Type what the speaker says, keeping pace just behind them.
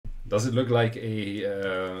Does it look like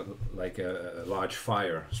a large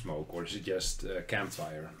fire smoke, or is it just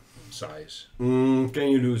campfire size? Can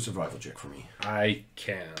you do a survival check for me? I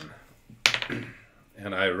can.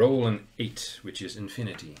 And I roll an 8, which is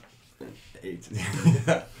infinity. 8.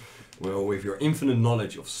 Well, with your infinite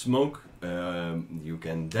knowledge of smoke, you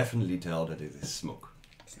can definitely tell that it is smoke.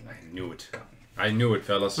 I knew it. I knew it,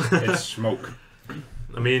 fellas. It's smoke.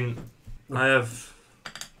 I mean,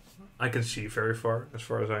 I can see very far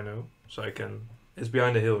as I know. So I can... It's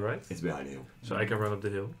behind the hill, right? It's behind the hill. So I can run up the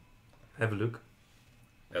hill. Have a look.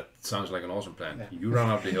 That sounds like an awesome plan. Yeah. You run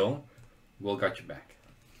up the hill, we'll got you back.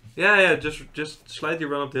 Yeah, just slightly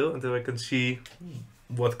run up the hill until I can see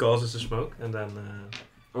what causes the smoke. And then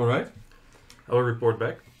Alright. I will report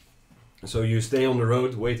back. So you stay on the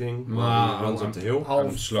road waiting while he runs up the hill. I'll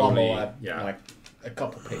I'm slowly- follow at yeah. like a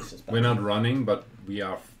couple paces back. We're not running, but we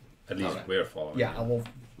are, at least Okay. we're following. Yeah, I will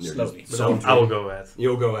You're slowly. just- But So I will go ahead.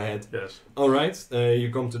 You'll go ahead. Yes. Alright,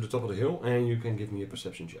 you come to the top of the hill and you can give me a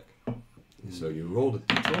perception check. So you roll the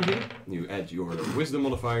d20 here, you add your wisdom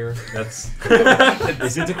modifier. That's...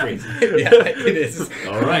 Is it a crazy? Yeah, it is.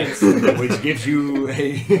 Alright, which gives you,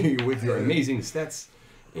 with your amazing stats,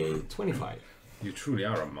 a 25. You truly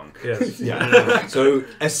are a monk. Yes. Yeah. So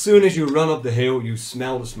as soon as you run up the hill, you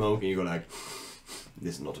smell the smoke and you go like,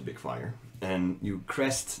 this is not a big fire. And you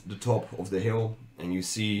crest the top of the hill and you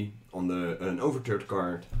see on an overturned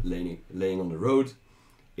cart laying on the road.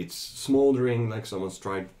 It's smoldering like someone's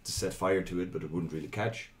tried to set fire to it, but it wouldn't really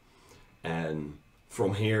catch. And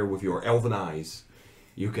from here, with your elven eyes,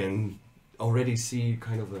 you can already see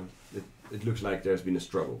kind of it looks like there's been a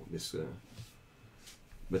struggle.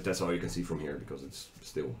 But that's all you can see from here because it's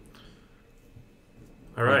still.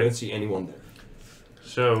 All You right. don't see anyone there.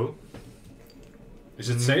 So, Is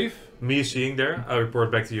it safe? me seeing there, I'll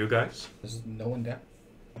report back to you guys. There's no one there.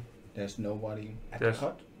 There's nobody at There's- the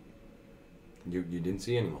hut. You didn't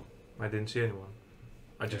see anyone. I didn't see anyone.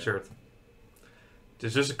 I just heard.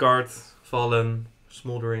 There's just a cart, fallen,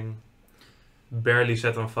 smoldering, barely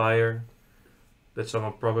set on fire. That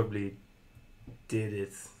someone probably did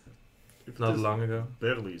it If not it is long ago.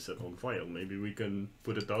 barely set on fire, maybe we can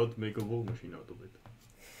put it out, make a war machine out of it.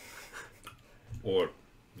 Or,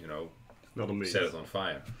 you know, Not a maze. set it on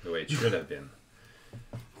fire the way it should have been.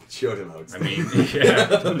 Show them out. I mean, yeah.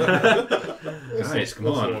 Guys, come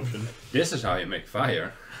That's an on. option. This is how you make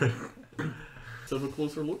fire. Let's have a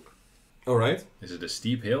closer look. All right. Is it a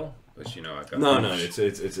steep hill? Because, you know, I've got... No, it's a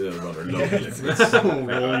rather low hill.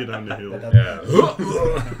 We'll roll you down the hill. Yeah.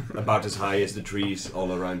 About as high as the trees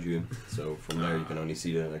all around you. So from there you can only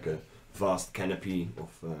see like a vast canopy of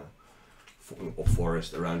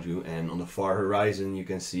forest around you, and on the far horizon you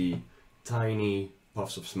can see tiny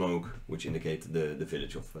puffs of smoke, which indicate the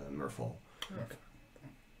village of Myrehall. Okay.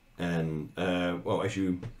 And well, as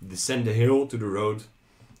you descend the hill to the road,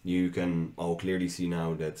 you can all clearly see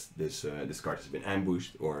now that this cart has been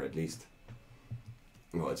ambushed, or at least,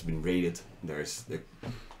 well, it's been raided.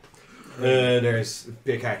 There's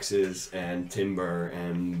pickaxes and timber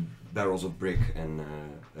and barrels of brick and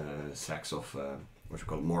sacks of what you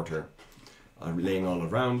call mortar laying all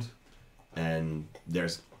around, and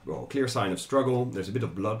there's clear sign of struggle. There's a bit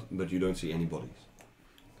of blood, but you don't see any bodies.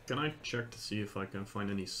 Can I check to see if I can find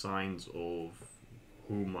any signs of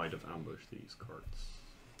who might have ambushed these carts?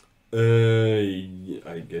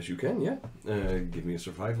 I guess you can, yeah. Give me a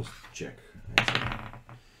survival check.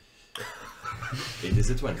 It is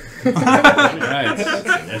a 20. Right.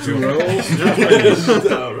 That's your rolls.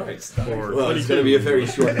 Alright. Well, it's going to be a very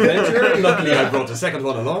short adventure. Luckily, I brought the second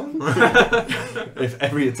one along. If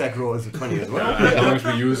every attack roll is a 20 as well. As long as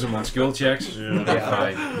we use them on skill checks, Yeah. that's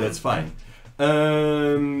fine. That's fine.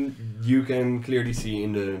 You can clearly see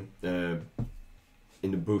in the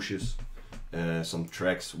bushes some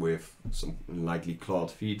tracks with some lightly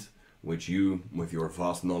clawed feet, which you, with your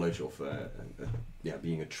vast knowledge of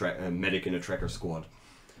being a medic in a tracker squad,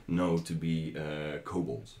 know to be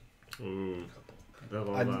kobolds. Ooh.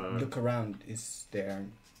 That'll, I look around. Is there,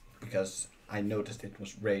 because I noticed it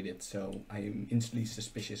was raided, so I am instantly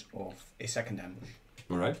suspicious of a second ambush.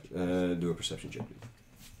 All right. Do a perception check, please.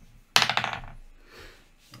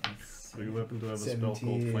 do you happen to have a spell called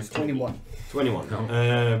 17 Find is 21. 21.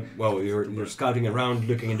 No. Well, you're scouting around,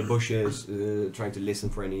 looking in the bushes, trying to listen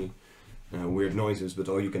for any weird noises, but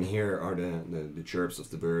all you can hear are the chirps of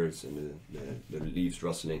the birds and the leaves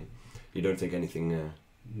rustling. You don't think anything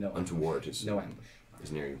No, untoward is no ambush.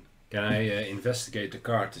 near you. Can I investigate the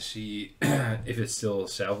cart to see if it's still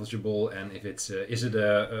salvageable and if it's is it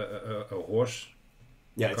a horse?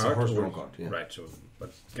 Yeah, it's Cart a horse-drawn or- cart. Yeah. Right. So,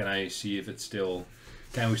 but can I see if it's still?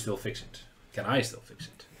 Can we still fix it? Can I still fix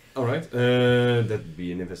it? Alright, that'd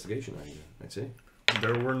be an investigation, I'd say.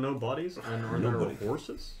 There were no bodies, and are Nobody. there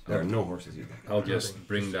horses? There are no horses either. I'll just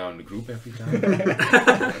bring down the group every time.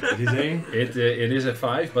 It is a... It is a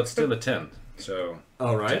 5, but still a 10. So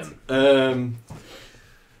Alright. 10.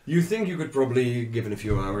 You think you could probably, given a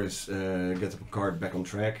few hours, get the cart back on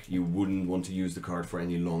track. You wouldn't want to use the cart for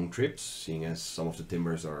any long trips, seeing as some of the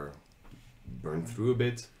timbers are burned through a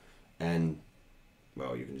bit. And,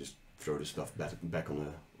 well, you can just throw the stuff back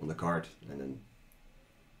on the cart, and then,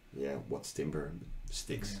 yeah, what's timber?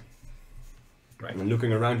 Sticks. Right. And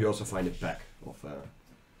looking around, you also find a pack of...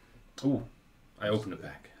 Ooh, I open the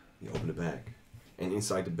pack. You open the bag, and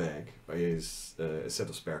inside the bag is a set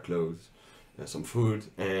of spare clothes, some food,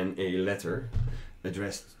 and a letter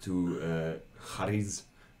addressed to Hariz,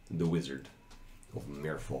 the wizard of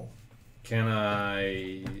Myrehall. Can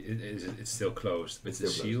I? It's still closed. With It's the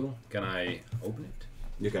still seal, can I open it?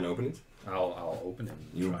 You can open it. I'll open it.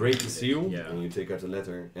 You Try break to the read it. seal, Yeah. and you take out the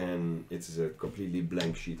letter, and it's a completely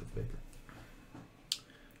blank sheet of paper.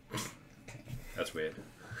 That's weird.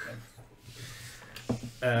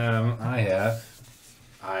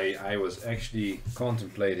 I was actually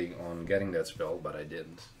contemplating on getting that spell, but I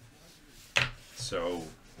didn't. So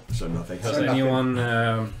So nothing. does So anyone?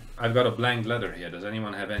 I've got a blank letter here. Does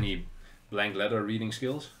anyone have any blank letter reading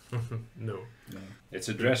skills? No. No. It's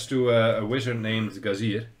addressed to a wizard named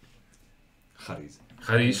Gazir. Hariz.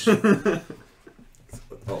 Haris.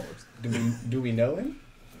 Oh. Do we know him?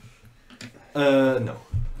 No.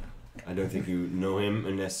 I don't think you know him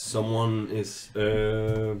unless someone is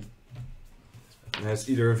has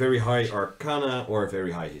either a very high arcana or a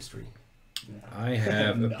very high history. I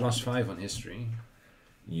have a No. +5 on history.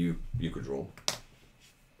 You could roll.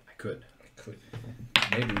 I could. I could.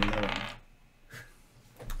 Maybe we know him.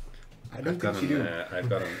 I I've don't got think you do. I've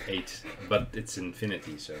got an 8, but it's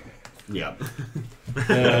infinity, so Yeah.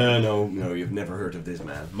 No, you've never heard of this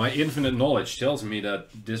man. my infinite knowledge tells me that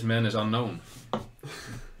this man is unknown.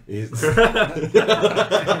 He's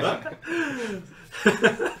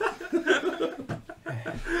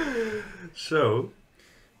So,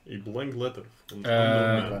 A blank letter from Uh,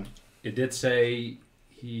 unknown man. It did say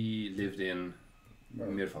he lived in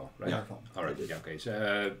Myrehall, right? Yeah. All right. Yeah. Okay.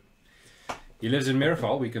 So he lives in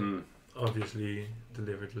Myrehall. We can, obviously,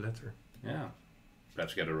 deliver the letter. yeah,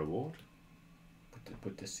 perhaps get a reward.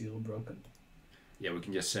 Put the seal broken. Yeah, we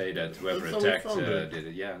can just say that whoever That's how we attacked found it. did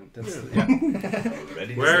it. Yeah, that's Yeah. yeah.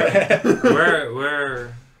 already.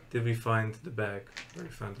 Where did we find the bag where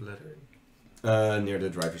we found the letter? Near the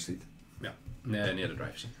driver's seat. Near the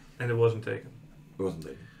driver's seat. And it wasn't taken. It wasn't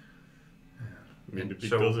it? Maybe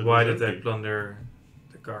So because it why was did they empty. plunder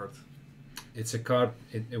the cart? It's a cart.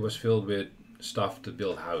 It was filled with stuff to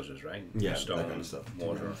build houses, right? Yeah, Stone, that kind of stuff.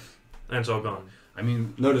 mortar. And it's all gone. I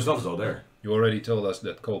mean, No, the stuff is all there. you already told us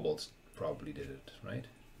that kobolds probably did it, right?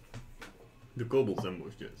 The kobolds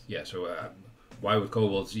ambushed, yes. Yeah. So why would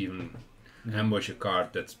kobolds even ambush a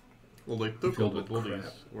cart that's Well, they took all Filled the with bodies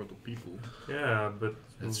crap. or the people. Yeah, but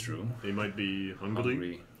that's true? They might be hungry,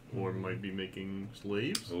 Hungry. or might be making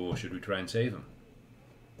slaves. Oh, should we try and save them?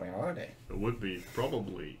 Where are they? It would be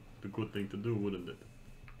probably the good thing to do, wouldn't it?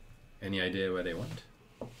 Any idea where they went?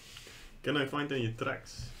 Can I find any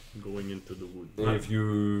tracks going into the wood? If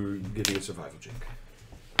you give me a survival check.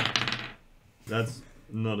 That's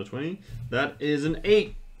not a 20. That is an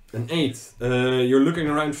 8. An 8. You're looking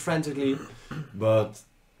around frantically, but,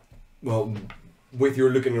 well, with your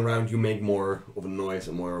looking around, you make more of a noise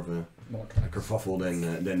and more of a More kerfuffle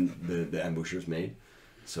than the ambushers made.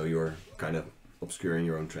 So you're kind of obscuring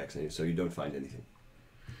your own tracks, so you don't find anything.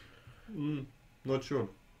 Not sure.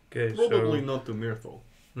 okay, Probably so not to Myrehall.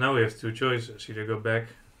 now we have two choices. Either go back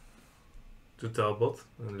to Talbot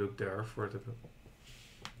and look there for the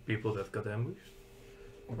people that got ambushed,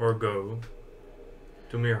 or go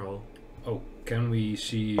to Myrehall. Oh, can we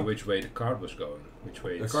see which way the cart was going? Which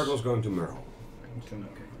way? The it's- cart was going to Myrehall. Okay.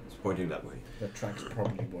 It's pointing that way. The tracks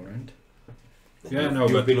probably weren't. Yeah, You've- no,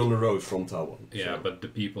 You've but- been on the road from Talbot. Yeah, so- but the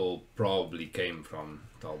people probably came from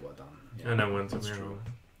Talbot then. Yeah, And I went to that's Myrehall. true.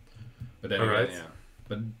 But then Alright. again, yeah.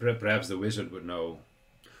 But perhaps the wizard would know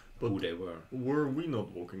who But they were. were we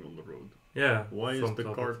not walking on the road? Yeah. Why is from the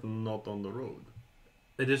Talbot. cart not on the road?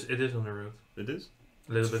 It is on the road. It is?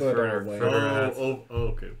 A little It's bit further further, away. further ahead.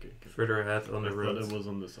 Okay. Further ahead on I the thought road. it was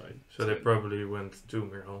on the side. So they probably went to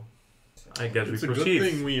Myrehall. I guess It's we a good proceed.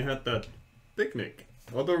 thing we had that picnic.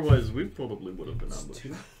 Otherwise, we probably would have been ambushed.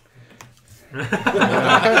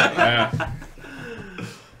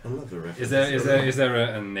 I love the reference. Is there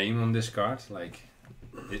a name on this cart? Like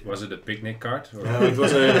Was it a picnic cart? Or? It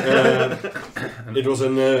was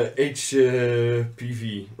an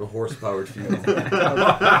HPV, a horse-powered vehicle.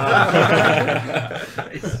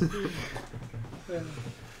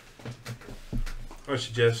 I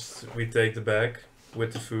suggest we take the bag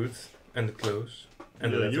with the food and the clothes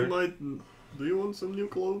and the Yeah, letter. you might. Do you want some new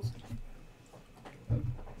clothes?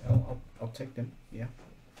 I'll take them. Yeah,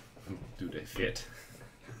 Do they fit?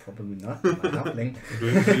 probably not. My halfling.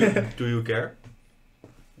 Do you care?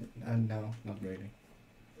 No, not really.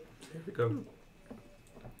 Here we go.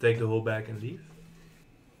 Take the whole bag and leave.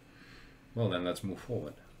 Well, then let's move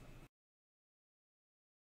forward.